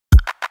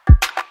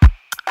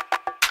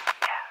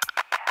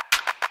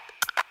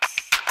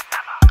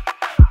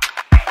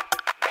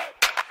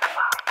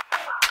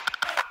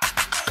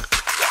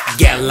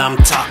Girl, I'm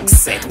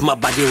toxic, my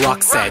body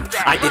rocks it.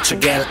 I did your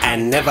girl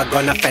and never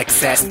gonna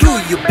fix it. Screw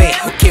you, babe,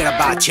 who care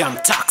about you? I'm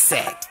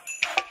toxic.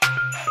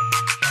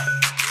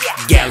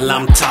 Girl,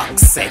 I'm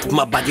toxic,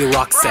 my body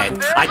rocks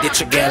it. I did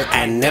your girl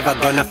and never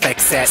gonna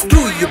fix it.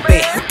 Screw you,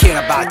 babe, who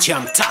care about you?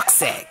 I'm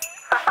toxic.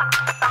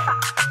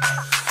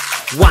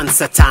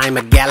 Once a time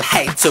a girl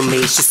hate to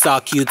me. She's so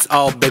cute,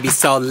 oh baby,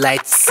 so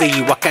let's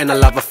see what kind of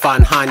love or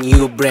fun hun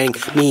you bring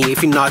me.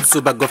 If you're not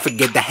super, go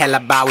forget the hell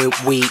about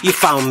it. You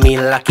found me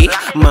lucky,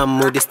 my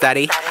mood is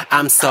steady.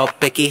 I'm so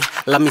picky,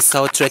 love me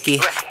so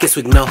tricky. Kiss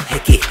with no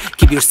hickey,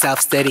 keep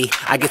yourself steady.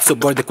 I get so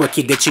bored the quick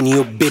you get your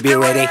new baby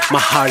ready. My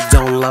heart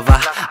don't love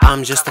her,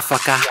 I'm just a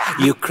fucker.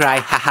 You cry,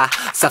 haha,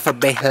 suffer,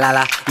 bae,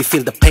 lala. You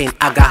feel the pain,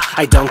 aga,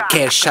 I don't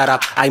care, shut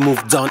up. I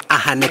moved on,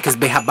 aha, niggas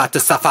be about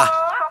to suffer.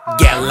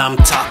 Girl, I'm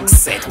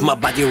toxic, my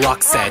body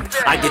rocks it.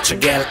 I did your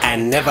girl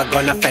and never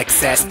gonna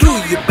fix it. Screw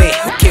you, babe,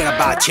 who care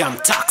about you? I'm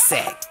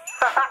toxic.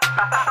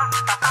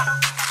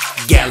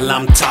 Girl,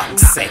 I'm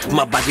toxic,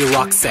 my body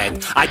rocks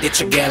it. I did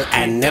your girl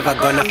and never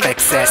gonna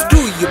fix it.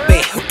 Screw you,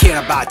 babe, who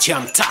care about you?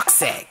 I'm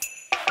toxic.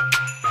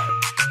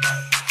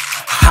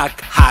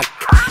 Hack,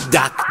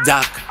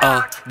 duck,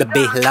 oh, the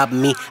babe love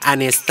me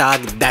and it's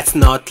stuck, that's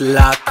not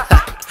luck.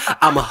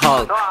 I'm a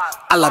Hulk,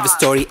 I love a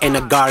story in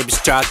a garbage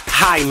truck.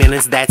 High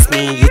minutes, that's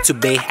me, you two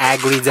bae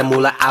agree. The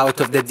moolah out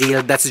of the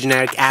deal, that's a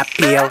generic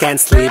appeal. Can't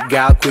sleep,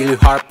 girl, really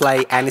hard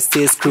play, and it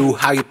still screw.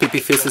 How you pee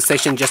feel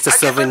sensation, just a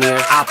souvenir.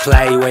 I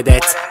play with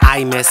it,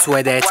 I mess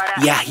with it,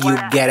 yeah, you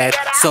get it,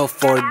 so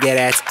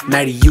forget it.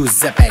 Marry you,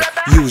 zip it,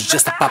 you's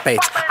just a puppet.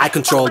 I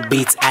control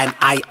beats and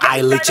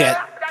I legit.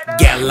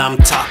 Girl, I'm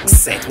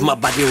toxic, my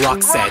body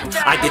rocks it.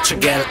 I did your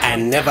girl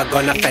and never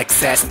gonna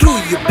fix it. Screw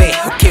you, babe,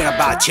 who care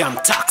about you? I'm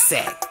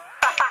toxic.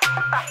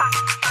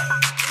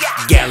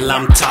 Girl,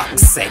 I'm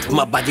toxic,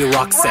 my body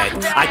rocks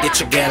it. I did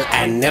your girl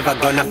and never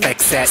gonna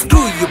fix it.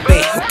 Screw you,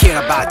 babe, who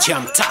care about you?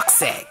 I'm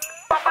toxic.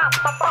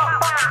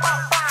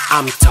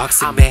 I'm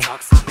toxic, babe,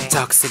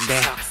 toxic,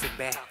 babe,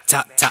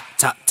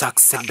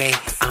 toxic, babe.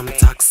 I'm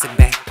toxic,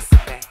 babe,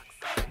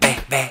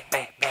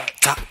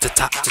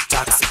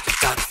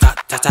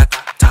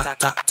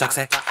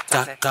 toxic, toxic.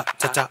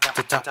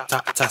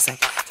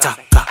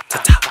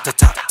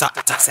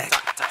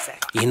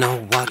 You know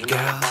what,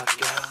 girl?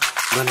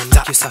 Gonna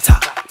make you suffer,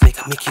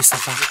 make you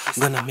suffer.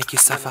 Gonna make you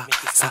suffer,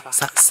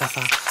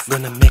 suffer.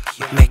 Gonna make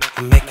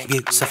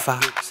you suffer.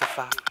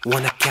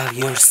 Wanna kill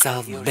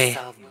yourself, babe.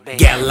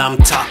 Girl, I'm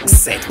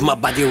toxic, my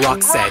body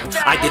rocks it.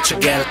 I did your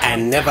girl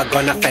and never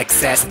gonna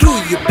fix it.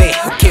 Screw you, babe,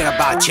 who care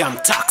about you? I'm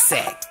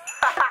toxic.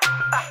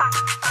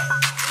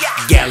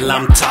 Girl,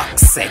 I'm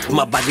toxic,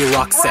 my body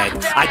rocks it.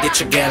 I did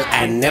your girl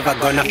and never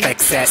gonna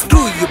fix it.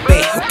 Screw you,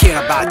 babe, who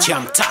care about you?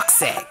 I'm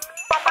toxic.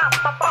 Screw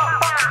you,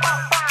 babe.